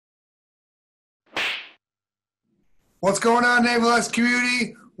What's going on, NavalX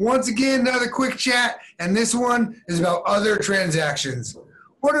community? Once again, another quick chat, and this one is about other transactions.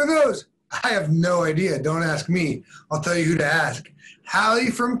 What are those? I have no idea. Don't ask me. I'll tell you who to ask. Hallie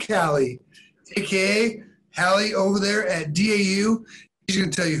from Cali, aka Hallie over there at DAU. She's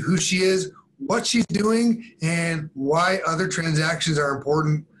going to tell you who she is, what she's doing, and why other transactions are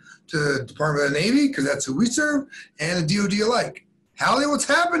important to the Department of the Navy, because that's who we serve, and the DoD alike. Hallie, what's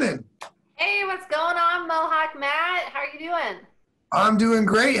happening? Hey, what's going on, Mohawk Matt? How are you doing? I'm doing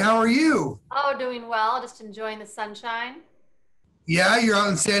great. How are you? Oh, doing well. Just enjoying the sunshine. Yeah, you're out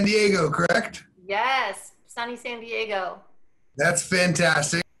in San Diego, correct? Yes, sunny San Diego. That's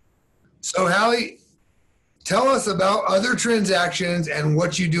fantastic. So, Hallie, tell us about other transactions and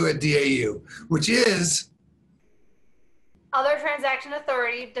what you do at DAU, which is Other Transaction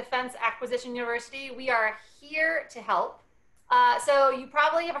Authority, Defense Acquisition University. We are here to help. So you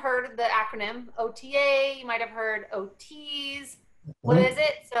probably have heard the acronym OTA. You might have heard OTs. What is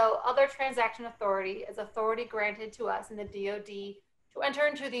it? So Other Transaction Authority is authority granted to us in the DoD to enter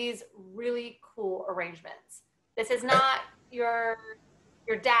into these really cool arrangements. This is not your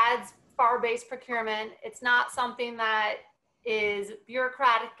dad's FAR-based procurement. It's not something that is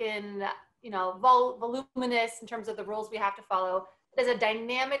bureaucratic and voluminous in terms of the rules we have to follow. It is a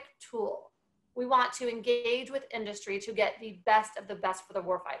dynamic tool. We want to engage with industry to get the best of the best for the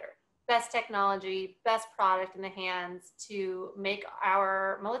warfighter. Best technology, best product in the hands to make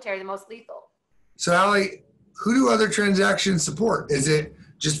our military the most lethal. So, Hallie, who do other transactions support? Is it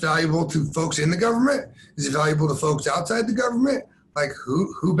just valuable to folks in the government? Is it valuable to folks outside the government? Like,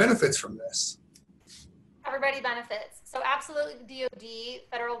 who benefits from this? Everybody benefits. So absolutely, the DoD,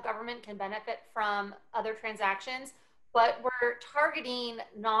 federal government, can benefit from other transactions, but we're targeting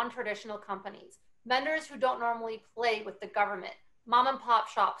non-traditional companies, vendors who don't normally play with the government, mom and pop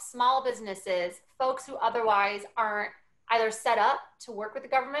shops, small businesses, folks who otherwise aren't either set up to work with the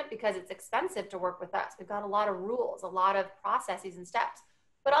government because it's expensive to work with us. We've got a lot of rules, a lot of processes and steps,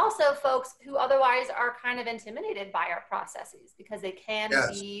 but also folks who otherwise are kind of intimidated by our processes because they can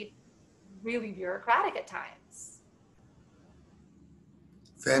be really bureaucratic at times.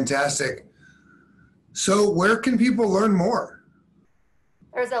 Fantastic. So where can people learn more?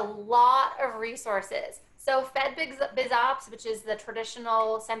 There's a lot of resources. So FedBizOps, which is the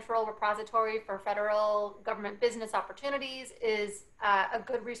traditional central repository for federal government business opportunities, is a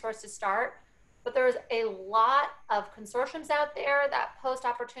good resource to start. But there's a lot of consortiums out there that post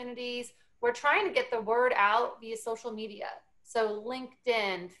opportunities. We're trying to get the word out via social media. So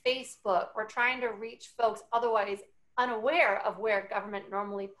LinkedIn, Facebook, we're trying to reach folks otherwise unaware of where government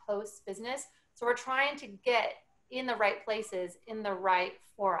normally posts business. So we're trying to get in the right places, in the right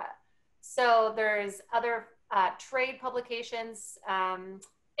fora. So there's other trade publications,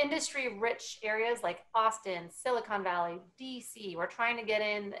 industry-rich areas like Austin, Silicon Valley, DC. We're trying to get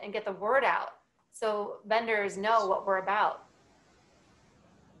in and get the word out so vendors know what we're about.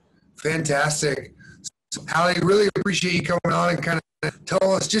 Fantastic. So, Hallie, really appreciate you coming on and kind of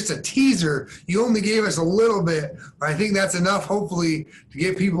tell us just a teaser. You only gave us a little bit, but I think that's enough, hopefully, to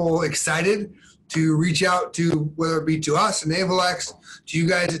get people excited to reach out to, whether it be to us, NavalX, to you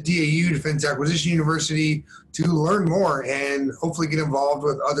guys at DAU, Defense Acquisition University, to learn more and hopefully get involved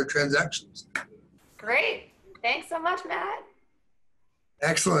with other transactions. Great. Thanks so much, Matt.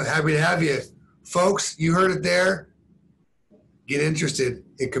 Excellent. Happy to have you. Folks, you heard it there. Get interested.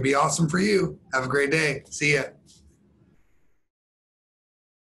 It could be awesome for you. Have a great day. See ya.